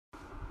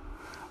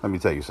Let me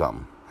tell you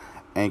something.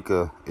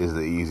 Anchor is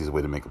the easiest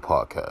way to make a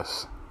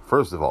podcast.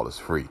 First of all, it's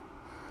free.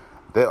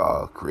 There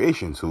are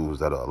creation tools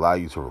that will allow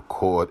you to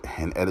record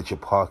and edit your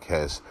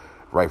podcast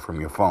right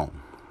from your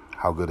phone.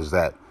 How good is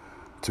that?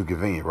 Too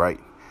convenient, right?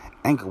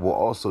 Anchor will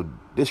also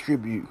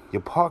distribute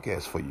your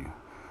podcast for you,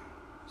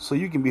 so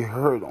you can be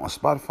heard on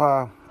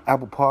Spotify,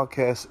 Apple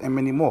Podcasts, and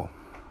many more.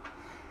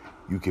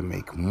 You can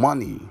make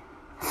money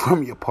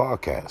from your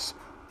podcast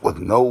with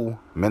no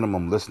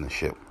minimum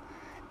listenership.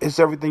 It's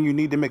everything you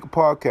need to make a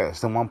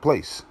podcast in one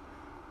place.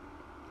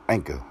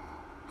 Anchor.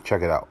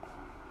 Check it out.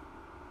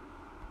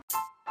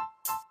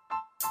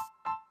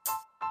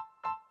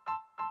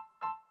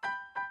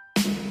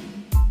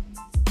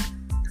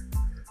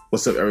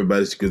 What's up,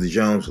 everybody? It's Grizzly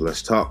Jones.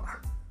 Let's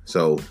talk.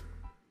 So,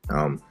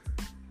 I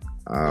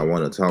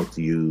want to talk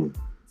to you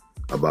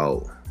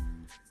about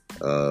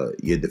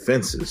your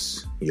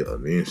defenses, your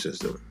immune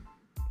system.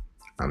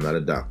 I'm not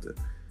a doctor.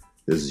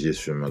 This is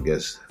just from, I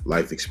guess,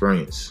 life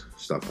experience,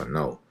 stuff I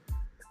know.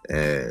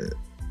 And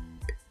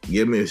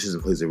your immune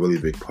system plays a really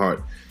big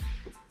part.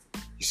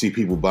 You see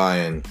people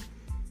buying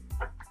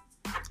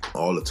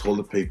all the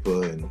toilet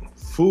paper and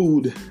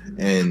food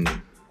and,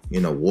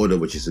 water,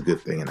 which is a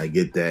good thing. And I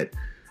get that.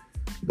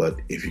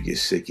 But if you get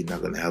sick, you're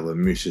not going to have an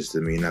immune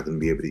system and you're not going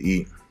to be able to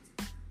eat.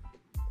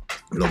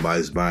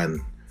 Nobody's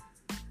buying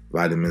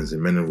vitamins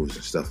and minerals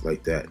and stuff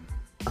like that.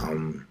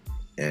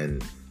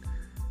 And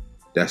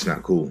that's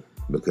not cool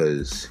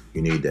because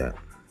you need that.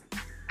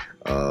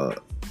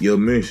 Your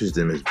immune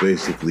system is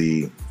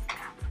basically,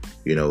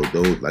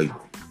 those like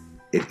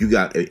if you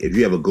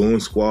have a goon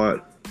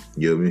squad,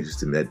 your immune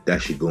system,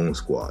 that's your goon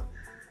squad.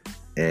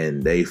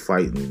 And they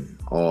fighting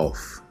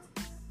off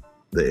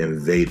the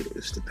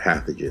invaders, the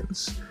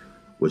pathogens,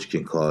 which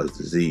can cause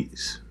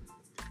disease.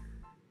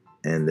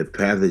 And the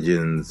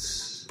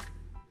pathogens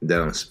that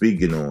I'm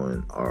speaking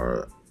on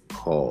are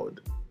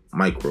called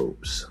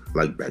microbes,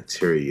 like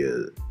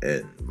bacteria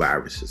and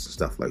viruses and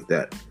stuff like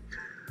that.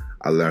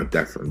 I learned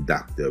that from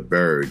Dr.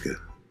 Berg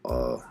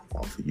off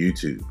of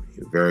YouTube.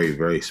 He's a very,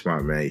 very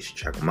smart man. You should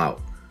check him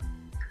out.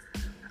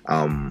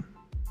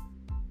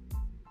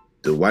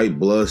 The white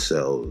blood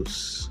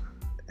cells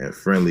and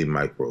friendly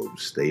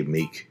microbes, they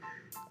make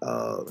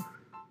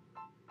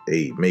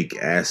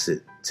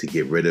acid to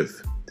get rid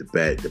of the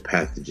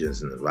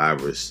pathogens and the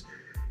virus.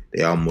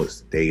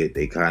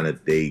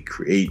 They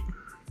create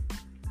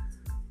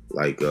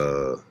like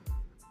a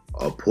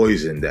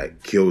poison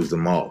that kills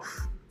them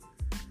off.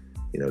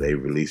 They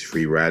release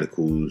free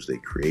radicals. They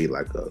create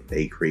like a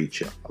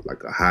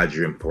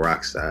hydrogen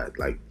peroxide.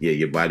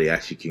 Your body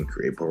actually can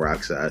create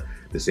peroxide,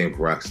 the same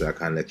peroxide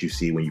kind that you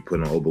see when you put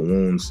on open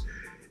wounds.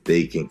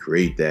 They can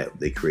create that.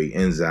 They create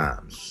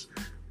enzymes.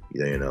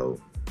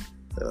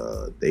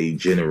 They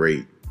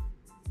generate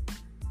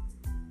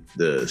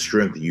the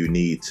strength you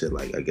need to,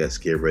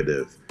 get rid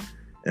of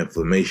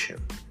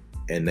inflammation.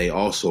 And they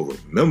also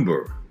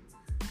remember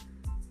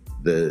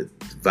the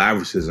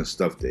viruses and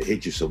stuff that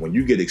hit you. So when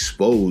you get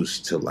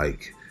exposed to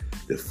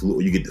the flu,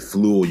 you get the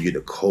flu or you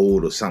get a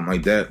cold or something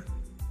like that,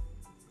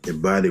 your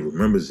body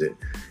remembers it,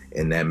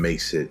 and that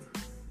makes it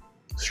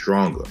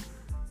stronger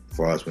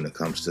for us when it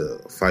comes to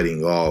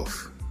fighting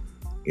off,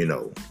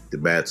 the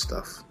bad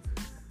stuff.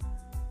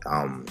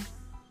 And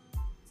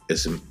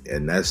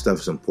that stuff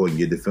is important.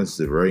 Your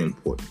defenses are very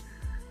important.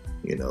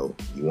 You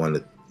want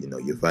to,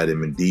 your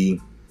vitamin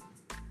D,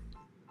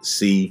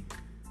 C,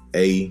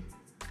 A,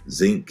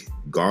 zinc,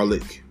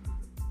 garlic,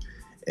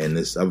 and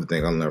this other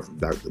thing I learned from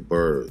Dr.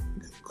 Berg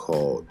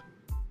called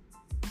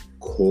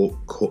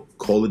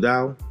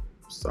Collidal.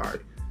 Sorry,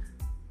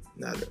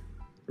 not a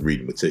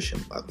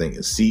rheumatoid. I think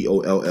it's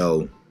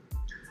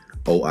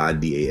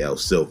COLLOIDAL,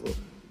 silver.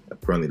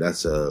 Apparently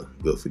that's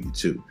good for you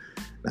too.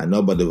 Now, I know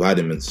about the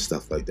vitamins and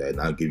stuff like that,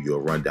 and I'll give you a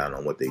rundown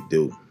on what they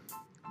do.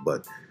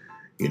 But,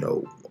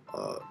 you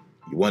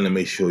want to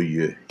make sure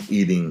you're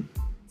eating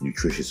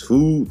nutritious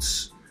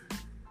foods,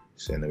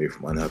 staying away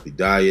from unhealthy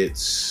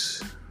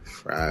diets,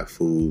 fried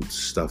foods,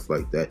 stuff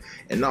like that.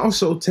 And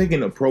also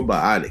taking a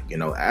probiotic,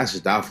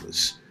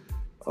 acidophilus.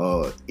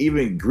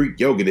 Even Greek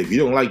yogurt. If you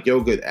don't like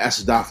yogurt,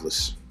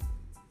 acidophilus.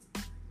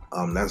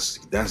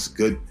 That's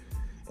good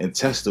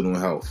intestinal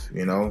health,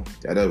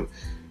 that'll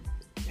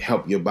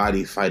help your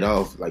body fight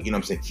off,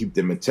 keep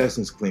them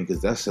intestines clean,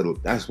 because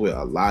that's where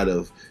a lot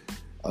of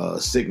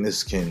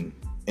sickness can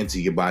enter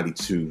your body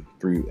through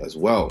as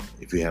well.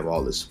 If you have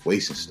all this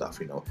waste and stuff,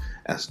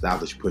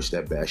 acidophilus push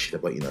that bad shit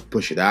up,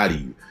 push it out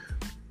of you.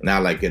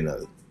 Not like in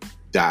a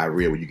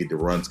diarrhea where you get the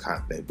runs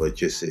kind of thing,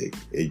 but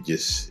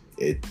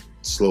it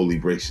slowly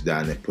breaks it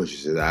down and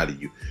pushes it out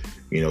of you.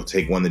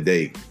 Take one a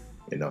day.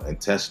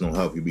 Intestinal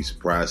health, you'll be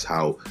surprised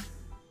how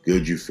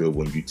good you feel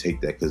when you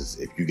take that, because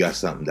if you got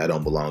something that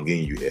don't belong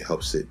in you, it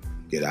helps it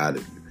get out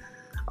of you.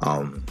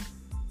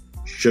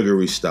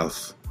 Sugary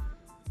stuff,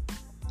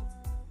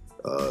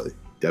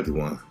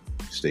 definitely want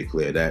to stay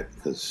clear of that,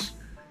 because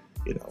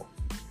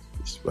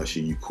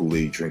especially you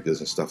Kool-Aid drinkers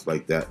and stuff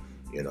like that.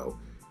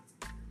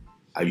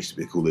 I used to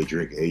be a Kool-Aid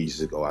drinker ages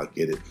ago. I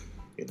get it.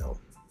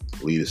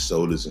 Leave the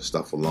sodas and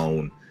stuff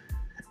alone,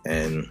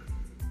 and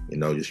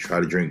Just try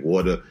to drink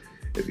water.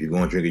 If you're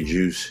going to drink a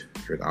juice,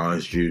 drink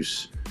orange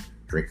juice,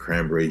 drink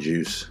cranberry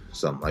juice,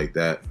 something like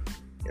that,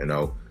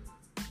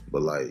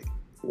 But like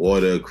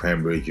water,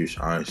 cranberry juice,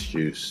 orange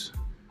juice,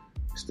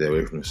 stay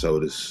away from the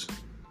sodas.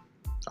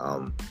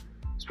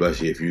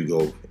 Especially if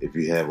you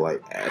have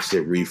like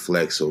acid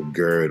reflux or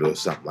GERD or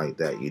something like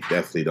that, you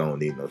definitely don't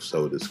need no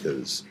sodas,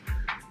 because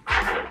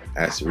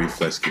acid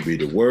reflux can be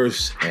the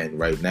worst. And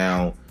right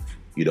now,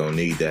 you don't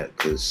need that,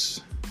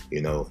 because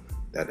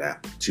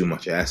that too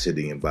much acid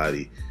in your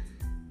body,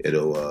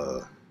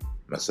 it'll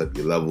mess up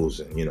your levels,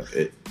 and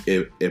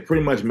it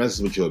pretty much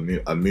messes with your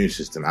immune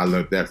system. I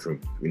learned that from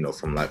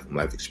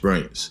life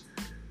experience.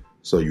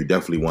 So you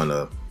definitely want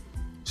to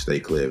stay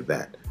clear of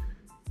that.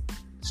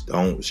 Just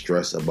don't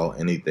stress about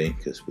anything,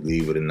 because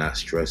believe it or not,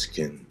 stress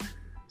can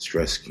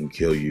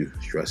kill you.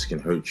 Stress can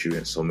hurt you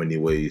in so many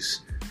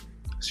ways.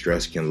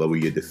 Stress can lower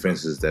your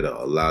defenses that are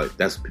allowed.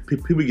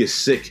 People get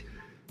sick.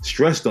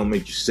 Stress don't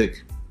make you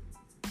sick,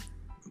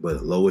 but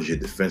it lowers your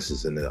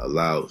defenses, and it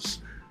allows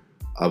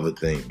other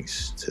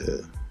things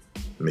to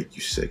make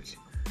you sick,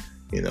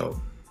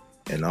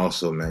 And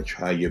also, man,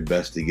 try your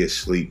best to get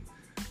sleep.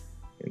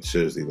 And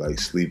seriously, like,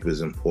 sleep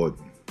is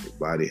important. Your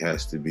body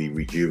has to be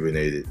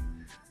rejuvenated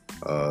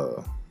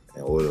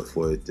in order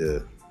for it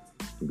to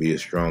be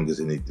as strong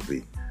as it needs to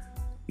be.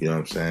 You know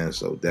what I'm saying?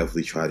 So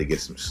definitely try to get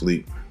some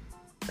sleep.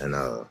 And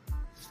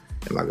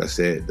like I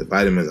said, the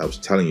vitamins I was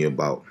telling you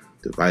about,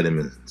 the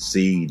vitamin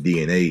C,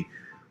 D, and A,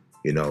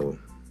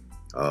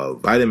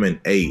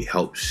 vitamin A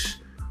helps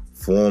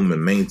form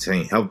and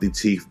maintain healthy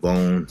teeth,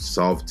 bones,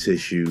 soft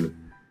tissue,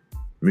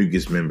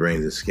 mucous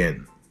membranes, and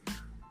skin.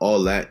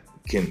 All that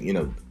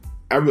can,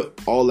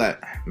 all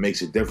that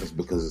makes a difference,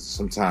 because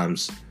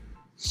sometimes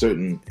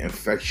certain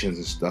infections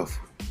and stuff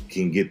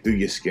can get through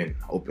your skin,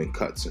 open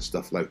cuts and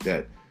stuff like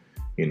that.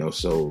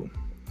 So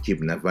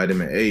keeping that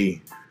vitamin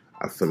A,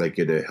 I feel like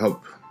it'll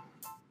help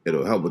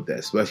with that,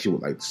 especially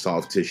with like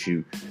soft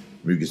tissue,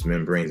 mucous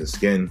membranes, and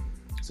skin.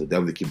 So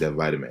definitely keep that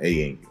vitamin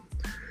A in you.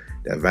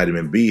 That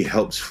vitamin B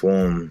helps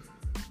form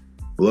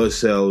blood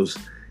cells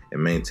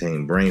and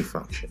maintain brain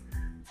function.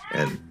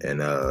 And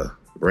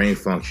brain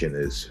function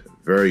is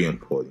very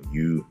important.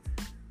 You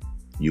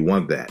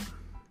want that.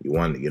 You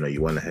want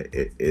to.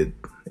 It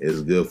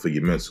is good for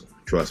your mental.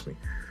 Trust me.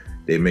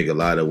 They make a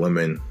lot of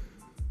women.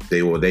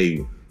 They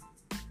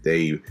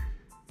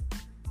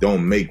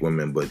don't make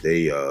women, but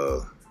they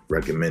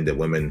recommend that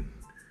women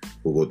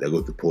that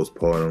go through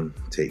postpartum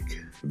take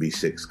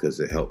B6, because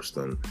it helps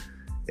them.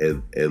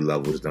 It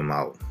levels them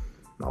out.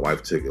 My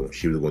wife took it when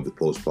she was going through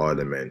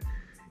postpartum, and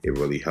it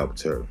really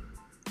helped her.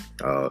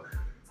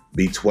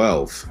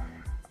 B12.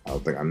 I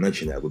don't think I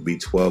mentioned that, but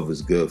B12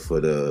 is good for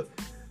the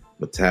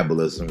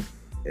metabolism.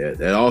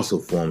 It also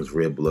forms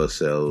red blood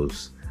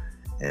cells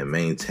and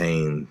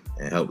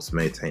helps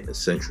maintain the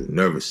central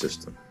nervous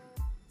system.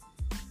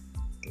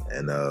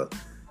 And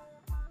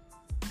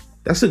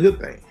that's a good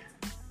thing.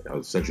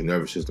 The central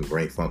nervous system,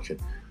 brain function.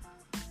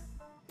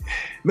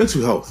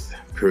 Mental health,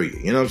 period.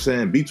 You know what I'm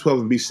saying?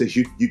 B12 and B6,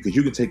 you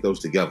can take those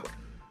together.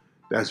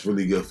 That's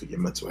really good for your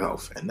mental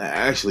health. And that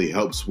actually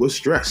helps with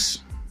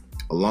stress,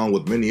 along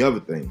with many other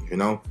things,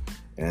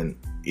 And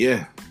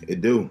yeah,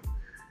 it do.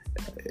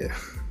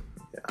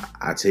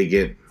 I take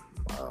it.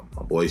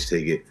 My boys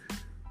take it.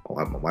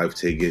 My wife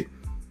take it.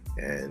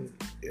 And,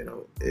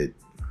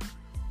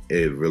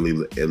 it really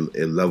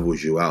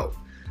levels you out.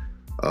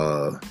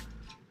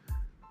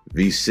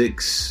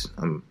 V6,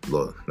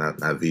 not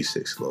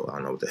V6, Lord.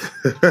 I don't know what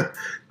that.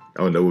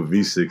 I don't know what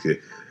V6 is.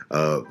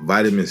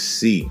 Vitamin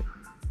C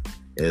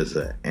is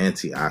an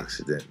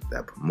antioxidant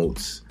that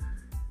promotes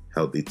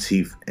healthy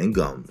teeth and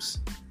gums.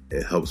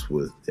 It helps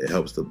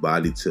the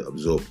body to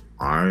absorb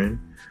iron.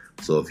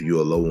 So if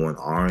you're low on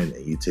iron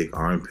and you take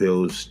iron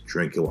pills,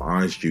 drink your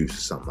orange juice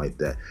or something like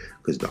that,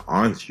 because the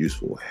orange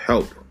juice will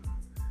help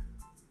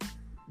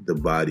the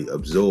body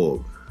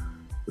absorb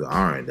the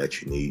iron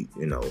that you need.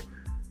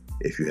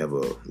 If you have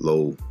a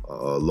low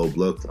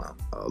blood count,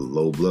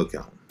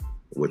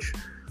 which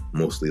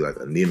mostly like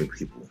anemic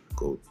people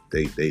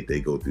they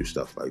go through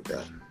stuff like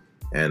that.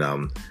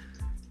 And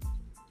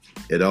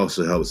it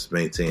also helps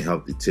maintain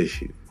healthy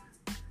tissue.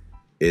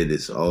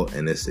 It's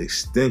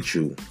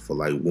essential for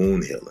like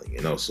wound healing,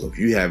 So if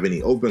you have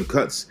any open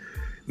cuts,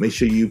 make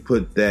sure you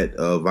put that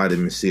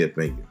vitamin C up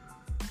in you.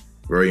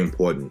 Very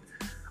important.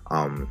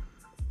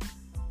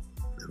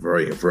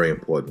 Very, very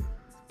important.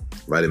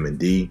 Vitamin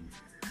D.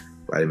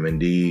 Vitamin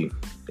D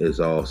is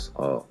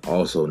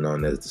also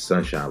known as the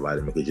sunshine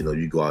vitamin, because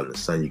you go out in the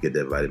sun, you get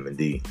that vitamin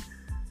D.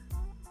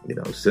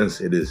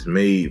 Since it is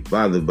made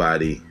by the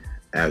body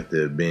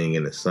after being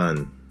in the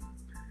sun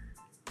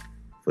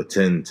for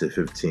 10 to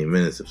 15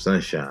 minutes of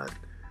sunshine,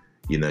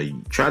 you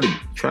try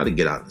to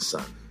get out in the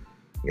sun,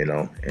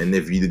 And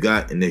if you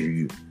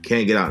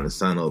can't get out in the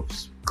sun or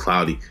it's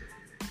cloudy,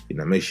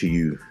 make sure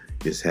you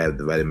just have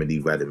the vitamin D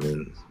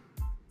vitamins.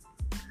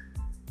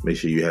 Make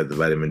sure you have the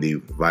vitamin D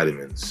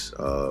vitamins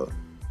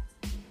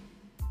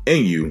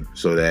in you,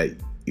 so that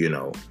you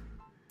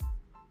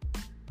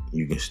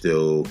can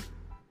still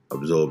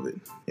absorb it.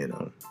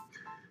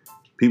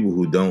 People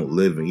who don't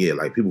live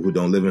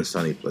in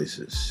sunny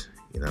places.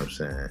 You know what I'm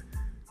saying?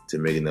 To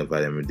make enough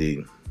vitamin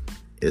D,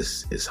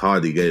 it's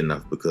hard to get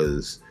enough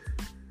because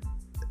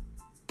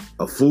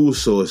a food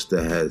source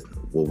that has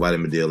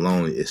vitamin D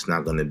alone, it's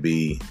not going to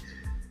be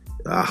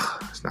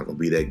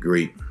that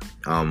great.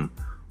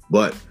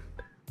 But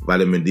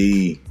vitamin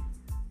D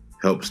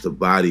helps the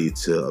body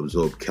to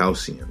absorb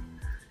calcium,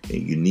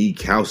 and you need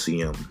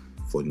calcium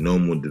for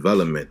normal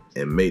development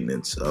and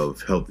maintenance of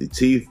healthy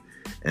teeth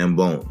and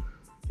bone.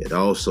 It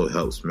also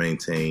helps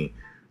maintain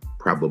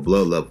proper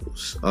blood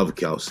levels of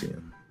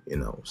calcium.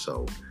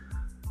 So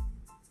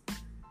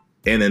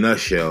in a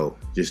nutshell,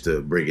 just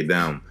to break it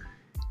down,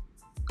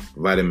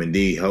 vitamin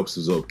D helps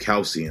absorb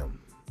calcium,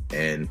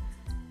 and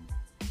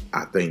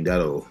I think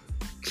that'll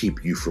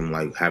keep you from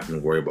having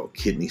to worry about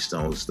kidney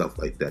stones and stuff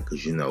like that,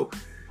 because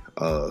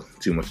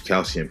too much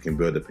calcium can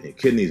build up in your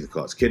kidneys and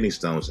cause kidney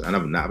stones. And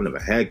I've never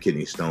had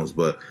kidney stones,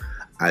 but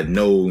I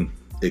know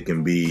it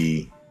can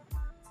be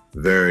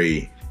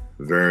very,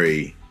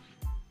 very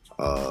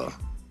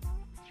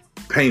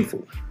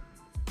painful,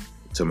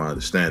 to my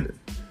understanding.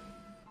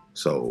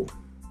 So,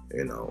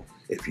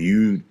 if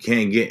you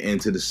can't get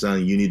into the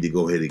sun, you need to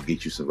go ahead and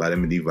get you some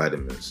vitamin D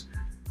vitamins.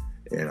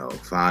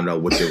 Find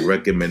out what the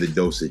recommended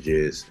dosage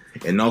is,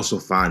 and also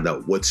find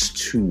out what's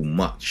too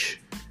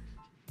much,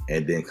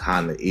 and then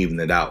kind of even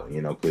it out,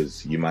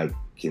 because you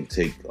can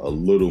take a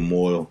little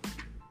more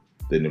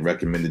than the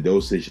recommended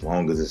dosage, as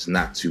long as it's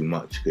not too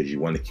much, because you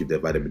want to keep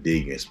that vitamin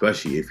D,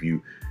 especially if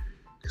you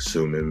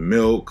consuming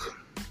milk,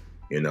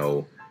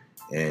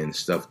 and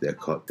stuff that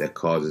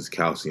causes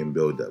calcium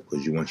buildup,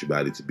 because you want your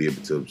body to be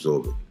able to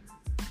absorb it.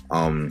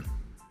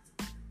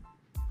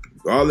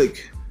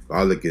 Garlic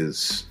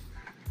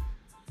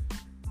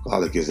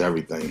is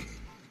everything.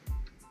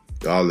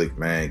 Garlic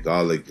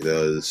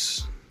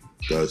does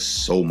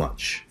so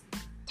much.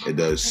 It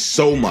does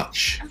so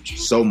much.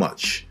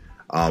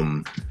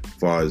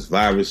 Far as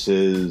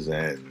viruses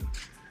and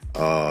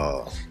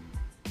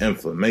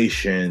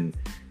inflammation,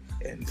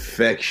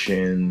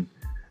 infection.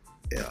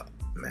 Yeah,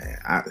 man.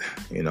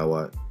 You know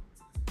what?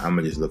 I'm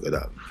gonna just look it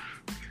up,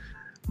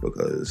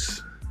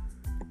 because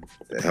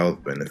the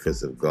health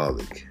benefits of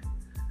garlic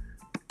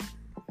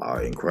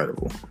are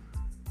incredible.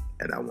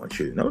 And I want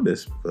you to know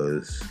this,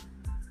 because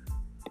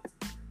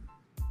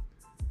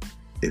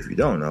if you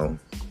don't know,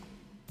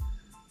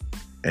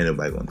 ain't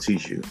nobody gonna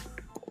teach you,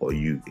 or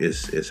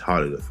it's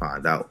harder to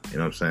find out. You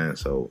know what I'm saying?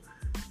 So,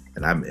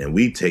 and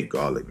we take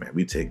garlic, man.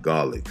 We take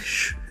garlic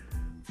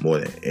more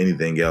than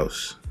anything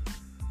else,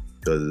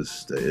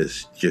 because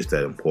it's just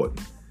that important.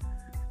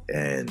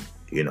 And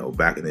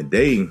back in the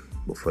day,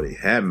 before they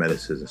had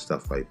medicines and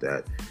stuff like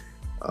that,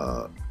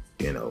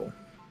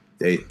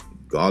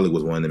 garlic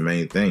was one of the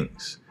main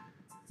things.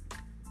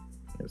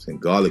 I'm saying?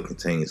 Garlic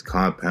contains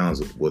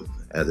compounds with,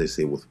 as they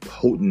say, with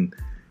potent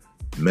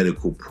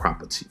medical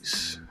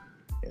properties.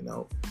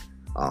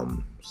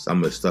 Some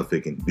of the stuff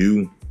it can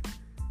do,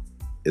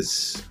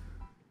 it's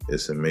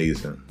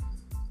amazing.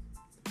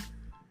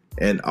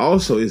 And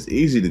also, it's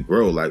easy to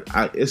grow.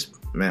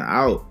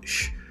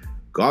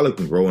 Garlic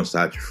can grow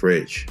inside your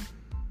fridge.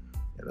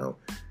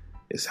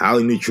 It's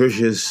highly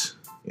nutritious,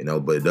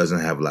 but it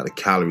doesn't have a lot of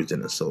calories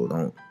in it.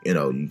 So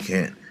you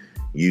can't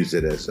use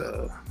it as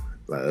a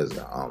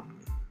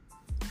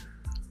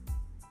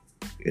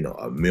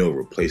meal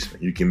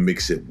replacement. You can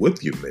mix it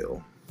with your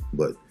meal,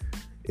 but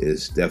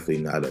it's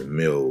definitely not a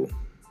meal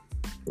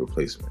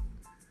replacement.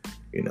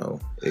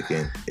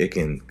 It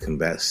can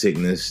combat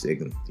sickness. It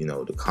can,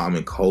 the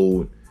common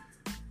cold.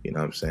 You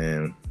know what I'm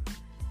saying?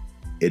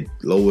 It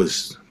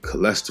lowers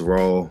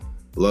cholesterol,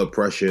 blood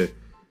pressure.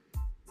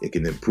 It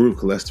can improve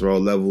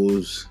cholesterol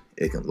levels.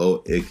 It can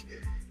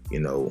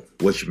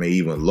which may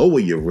even lower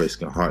your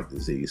risk of heart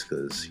disease,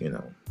 because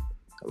a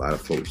lot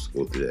of folks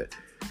go through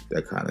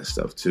that kind of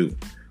stuff too.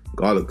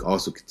 Garlic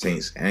also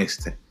contains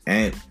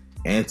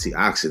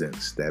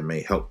antioxidants that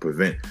may help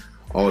prevent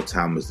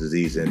Alzheimer's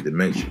disease and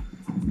dementia.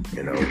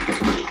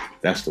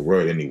 That's the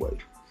word anyway.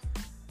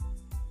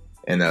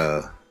 And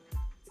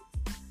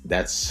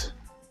that's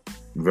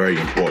very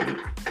important.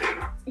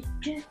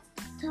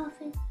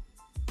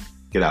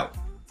 Get out.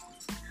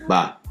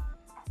 Bye.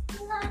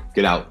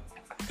 Get out.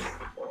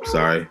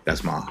 Sorry,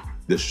 that's my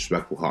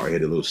disrespectful,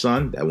 hard-headed little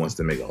son that wants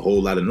to make a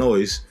whole lot of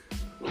noise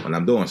when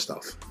I'm doing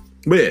stuff.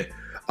 But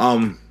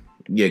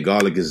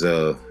garlic is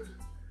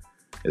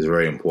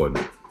very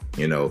important.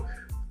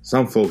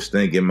 Some folks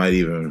think it might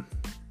even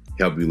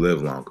help you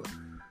live longer.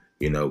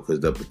 Because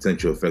the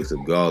potential effects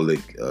of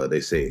garlic,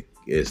 they say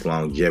it's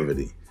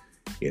longevity.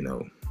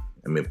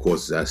 Of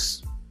course,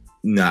 that's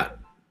not.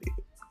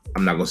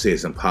 I'm not gonna say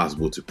it's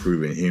impossible to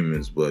prove in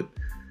humans, but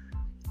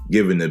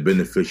given the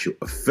beneficial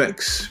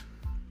effects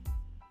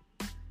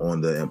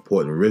on the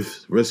important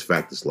risk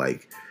factors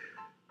like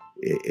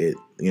it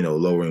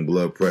lowering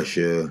blood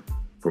pressure,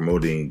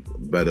 promoting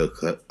better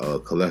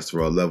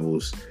cholesterol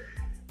levels,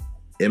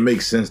 it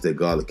makes sense that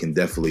garlic can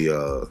definitely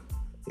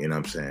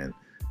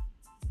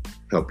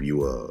help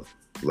you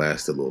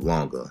last a little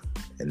longer.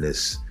 And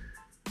this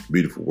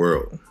beautiful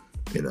world.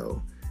 You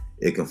know,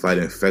 it can fight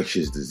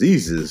infectious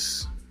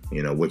diseases,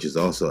 you know, which is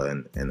also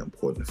an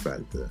important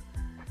factor,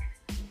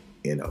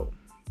 you know,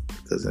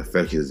 because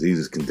infectious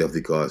diseases can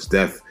definitely cause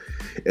death,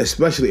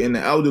 especially in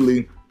the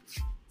elderly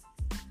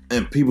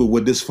and people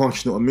with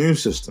dysfunctional immune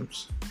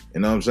systems.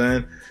 You know what I'm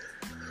saying?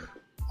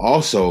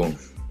 Also,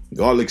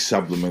 garlic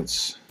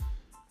supplements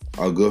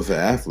are good for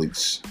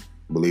athletes,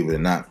 believe it or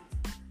not.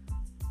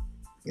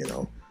 You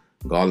know,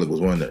 garlic was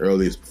one of the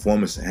earliest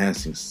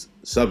performance-enhancing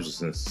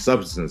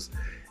substances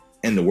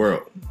in the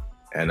world.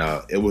 And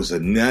it was a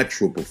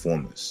natural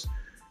performance.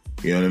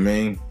 You know what I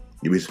mean?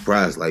 You'd be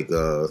surprised, like,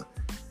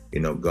 you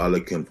know,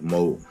 garlic can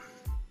promote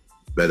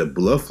better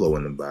blood flow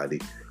in the body,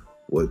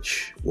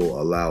 which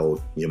will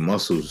allow your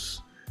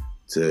muscles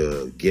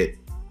to get,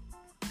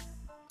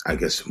 I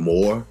guess,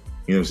 more,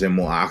 you know what I'm saying,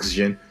 more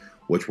oxygen,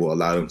 which will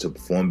allow them to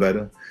perform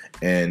better.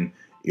 And,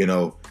 you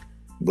know,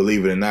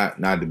 believe it or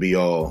not to be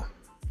all,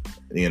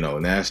 you know,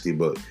 nasty,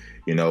 but,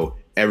 you know,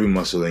 every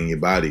muscle in your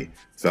body,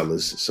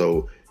 fellas.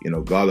 So, you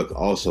know, garlic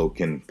also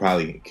can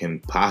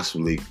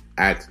possibly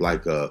act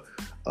like a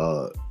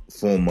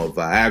form of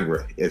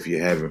Viagra if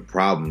you're having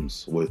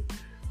problems with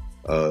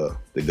the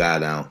guy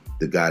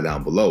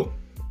down below,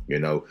 you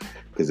know,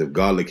 because if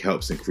garlic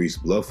helps increase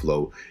blood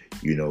flow,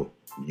 you know,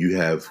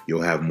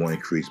 you'll have more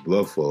increased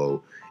blood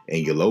flow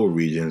in your lower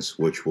regions,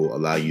 which will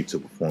allow you to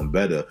perform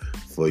better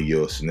for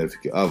your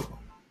significant other.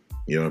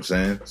 You know what I'm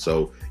saying?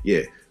 So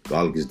yeah,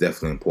 garlic is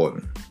definitely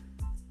important.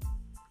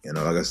 You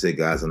know, like I said,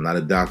 guys, I'm not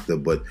a doctor,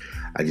 but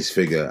I just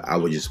figure I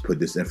would just put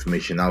this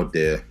information out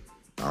there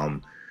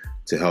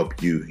to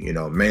help you. You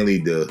know, mainly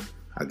the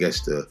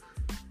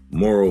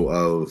moral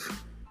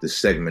of the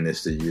segment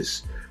is to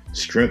just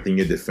strengthen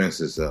your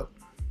defenses up.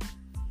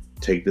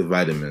 Take the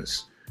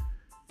vitamins.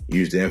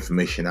 Use the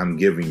information I'm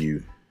giving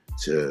you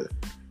to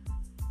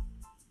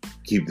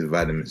keep the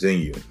vitamins in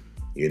you.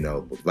 You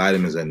know, but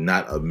vitamins are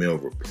not a meal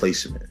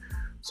replacement.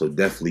 So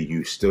definitely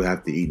you still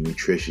have to eat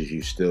nutritious.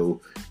 You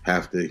still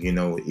have to, you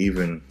know,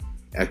 even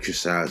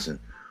exercise and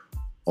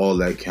all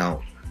that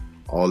count.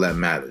 All that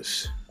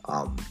matters.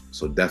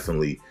 So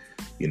definitely,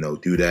 you know,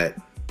 do that.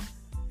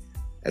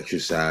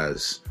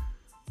 Exercise,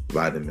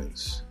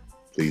 vitamins.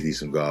 Please eat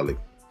some garlic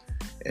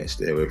and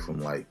stay away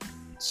from like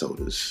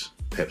sodas,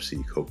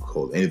 Pepsi,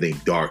 Coca-Cola, anything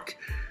dark.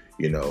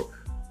 You know,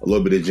 a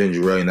little bit of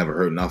ginger ale never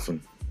hurt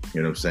nothing.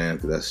 You know what I'm saying?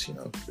 Because that's, you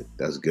know,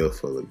 that's good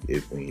for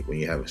like, when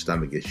you have a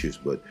stomach issues.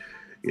 But,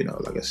 you know,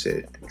 like I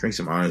said, drink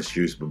some orange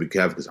juice, but be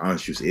careful because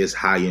orange juice is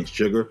high in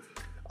sugar.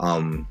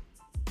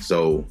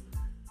 So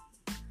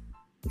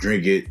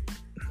drink it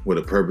with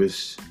a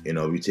purpose. You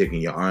know, if you're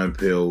taking your iron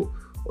pill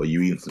or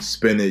you eating some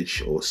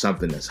spinach or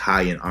something that's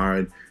high in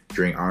iron,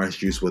 drink orange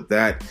juice with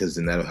that, because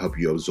then that'll help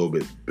you absorb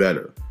it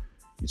better.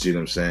 You see what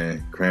I'm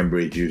saying?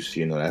 Cranberry juice,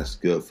 you know, that's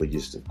good for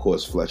just, of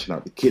course, fleshing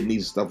out the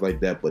kidneys and stuff like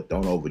that, but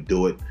don't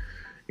overdo it.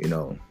 You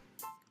know,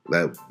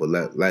 let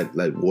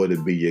water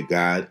be your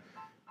guide.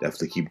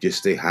 Definitely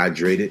stay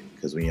hydrated,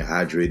 because when you're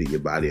hydrated,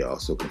 your body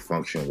also can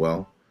function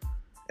well.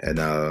 And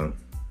I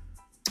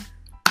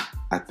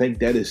think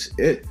that is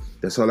it.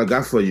 That's all I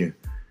got for you.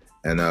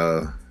 And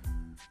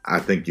I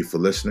thank you for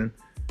listening.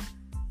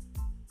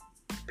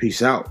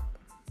 Peace out.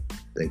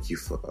 Thank you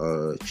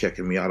for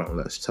checking me out on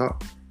Let's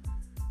Talk.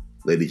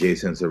 Lady J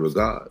sends her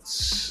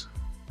regards.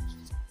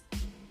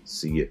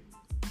 See ya.